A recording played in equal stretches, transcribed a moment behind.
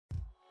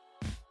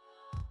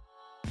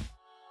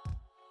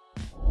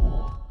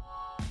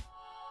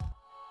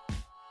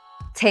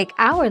Take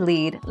our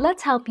lead,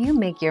 let's help you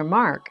make your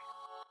mark.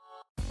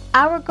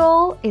 Our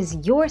goal is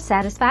your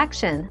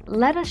satisfaction.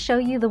 Let us show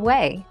you the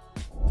way.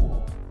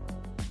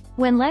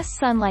 When less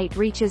sunlight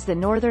reaches the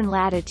northern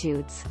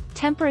latitudes,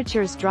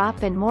 temperatures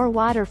drop and more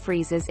water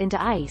freezes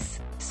into ice,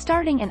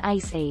 starting an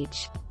ice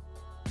age.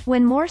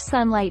 When more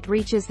sunlight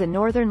reaches the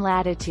northern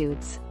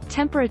latitudes,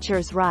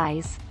 temperatures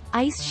rise,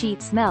 ice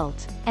sheets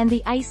melt, and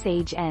the ice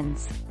age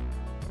ends.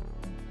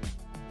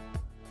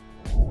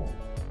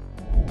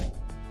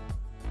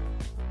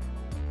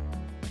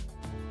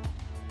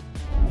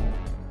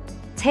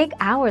 Take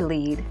our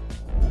lead.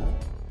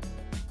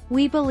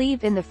 We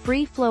believe in the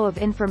free flow of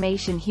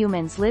information.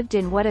 Humans lived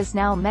in what is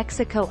now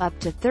Mexico up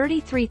to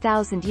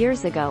 33,000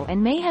 years ago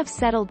and may have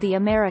settled the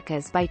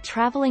Americas by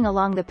traveling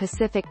along the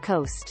Pacific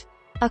coast,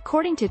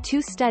 according to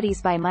 2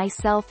 studies by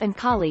myself and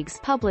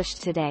colleagues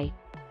published today.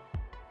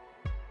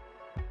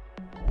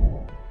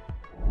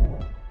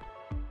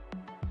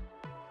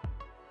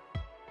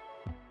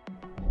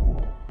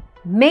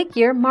 Make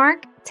your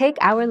mark, take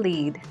our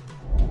lead.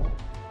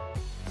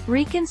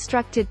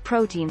 Reconstructed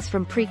proteins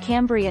from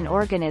Precambrian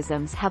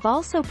organisms have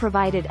also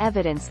provided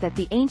evidence that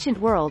the ancient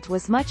world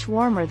was much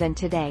warmer than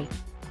today.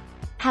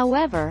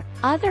 However,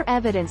 other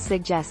evidence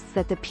suggests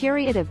that the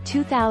period of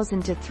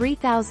 2,000 to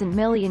 3,000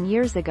 million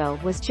years ago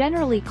was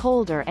generally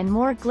colder and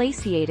more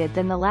glaciated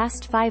than the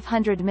last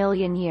 500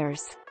 million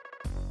years.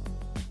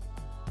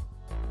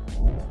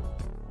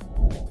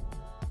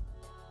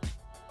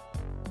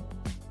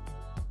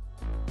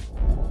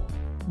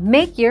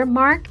 Make your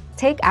mark,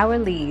 take our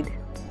lead.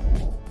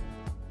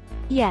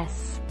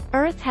 Yes,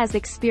 Earth has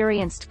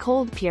experienced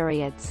cold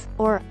periods,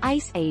 or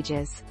ice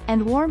ages,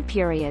 and warm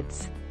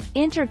periods,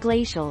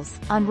 interglacials,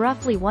 on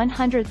roughly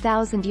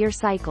 100,000-year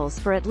cycles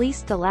for at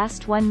least the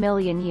last 1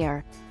 million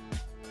year.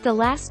 The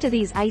last of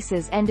these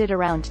ices ended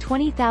around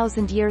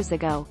 20,000 years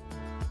ago.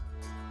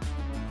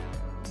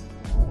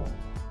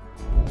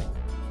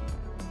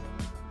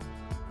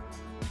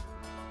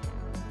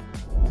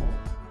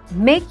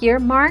 Make your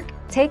mark,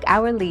 take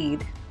our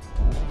lead.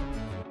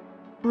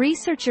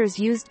 Researchers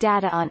used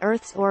data on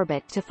Earth's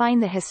orbit to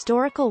find the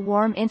historical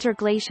warm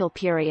interglacial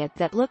period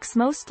that looks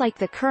most like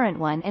the current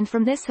one, and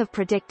from this have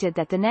predicted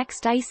that the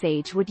next ice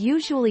age would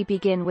usually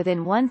begin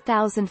within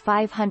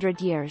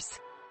 1,500 years.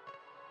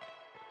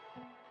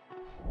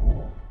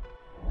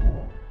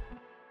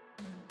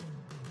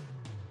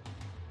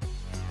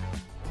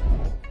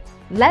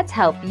 Let's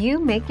help you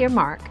make your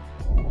mark.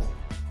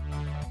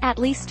 At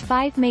least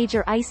 5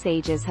 major ice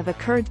ages have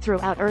occurred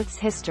throughout Earth's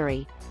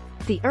history.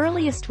 The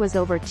earliest was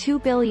over 2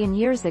 billion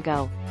years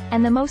ago,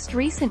 and the most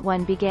recent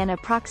one began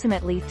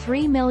approximately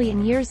 3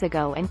 million years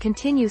ago and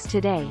continues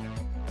today.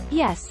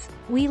 Yes,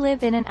 we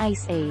live in an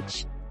ice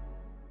age.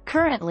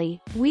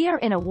 Currently, we are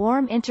in a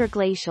warm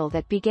interglacial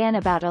that began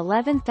about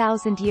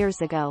 11,000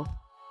 years ago.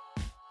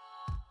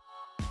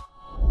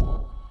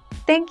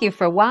 Thank you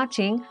for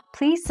watching.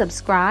 Please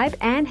subscribe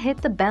and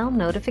hit the bell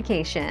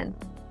notification.